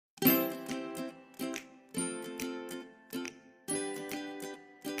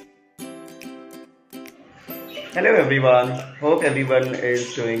Hello everyone, hope everyone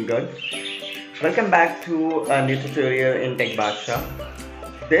is doing good. Welcome back to a new tutorial in Tech Badsha.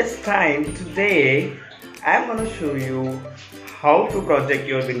 This time today I'm going to show you how to project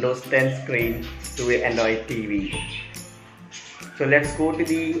your Windows 10 screen to an Android TV. So let's go to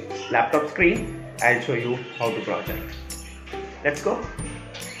the laptop screen. I'll show you how to project. Let's go.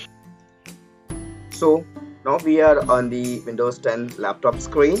 So now we are on the Windows 10 laptop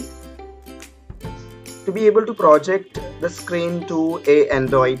screen. To be able to project the screen to a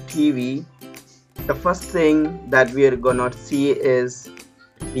Android TV, the first thing that we are gonna see is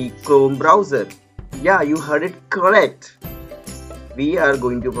the Chrome browser. Yeah, you heard it correct. We are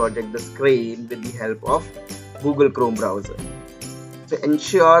going to project the screen with the help of Google Chrome browser. So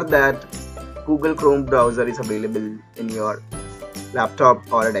ensure that Google Chrome browser is available in your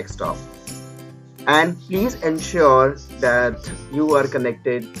laptop or a desktop. And please ensure that you are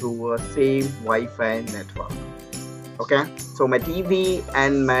connected to a same Wi-Fi network. Okay, so my TV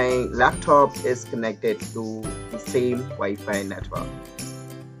and my laptop is connected to the same Wi-Fi network.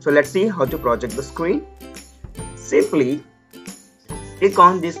 So let's see how to project the screen. Simply click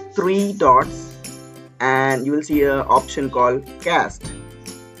on these three dots and you will see an option called cast.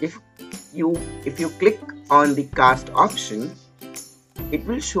 If you click on the cast option, it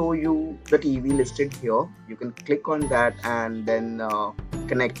will show you the TV listed here. You can click on that and then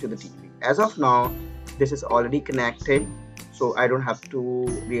connect to the TV. As of now, this is already connected, so I don't have to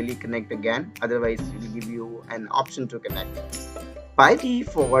really connect again. Otherwise, it will give you an option to connect. By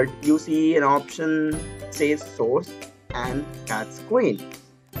default, you see an option says source and cast screen.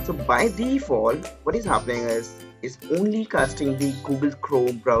 So by default, what is happening is only casting the Google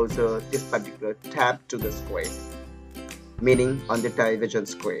Chrome browser this particular tab to the screen, meaning on the television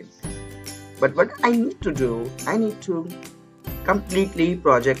screen. But what I need to do, I need to completely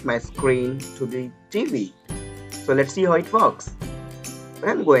project my screen to the TV. So let's see how it works. What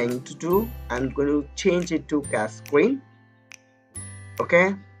I'm going to do, I'm going to change it to cast screen.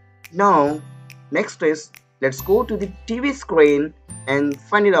 Okay, now next is let's go to the TV screen and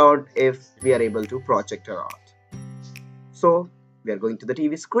find it out if we are able to project or not. So we are going to the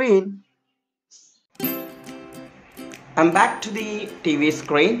TV screen. I'm back to the TV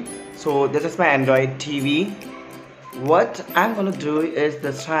screen. So this is my Android TV. What I'm gonna do is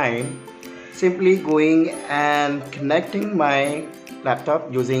this time simply going and connecting my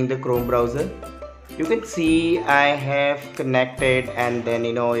laptop using the Chrome browser. You can see I have connected, and then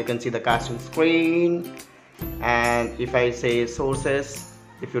you can see the casting screen, and if I say sources,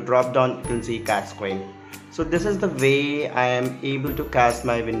 if you drop down you can see cast screen. So this is the way I am able to cast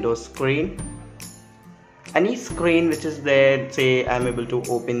my Windows screen. Any screen which is there, say I'm able to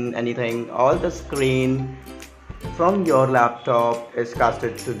open anything, all the screen from your laptop is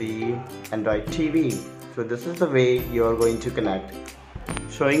casted to the Android TV. So this is the way you're going to connect.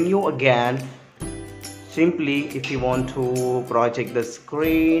 Showing you again, simply if you want to project the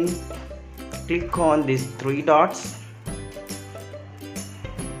screen, click on these three dots,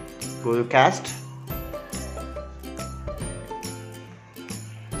 go to cast,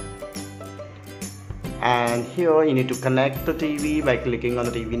 and here you need to connect the TV by clicking on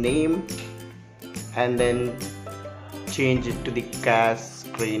the TV name and then change it to the cast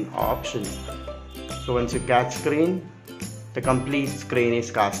screen option. So once you cast screen, the complete screen is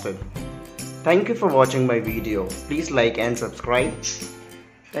casted. Thank you for watching my video. Please like and subscribe.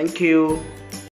 Thank you.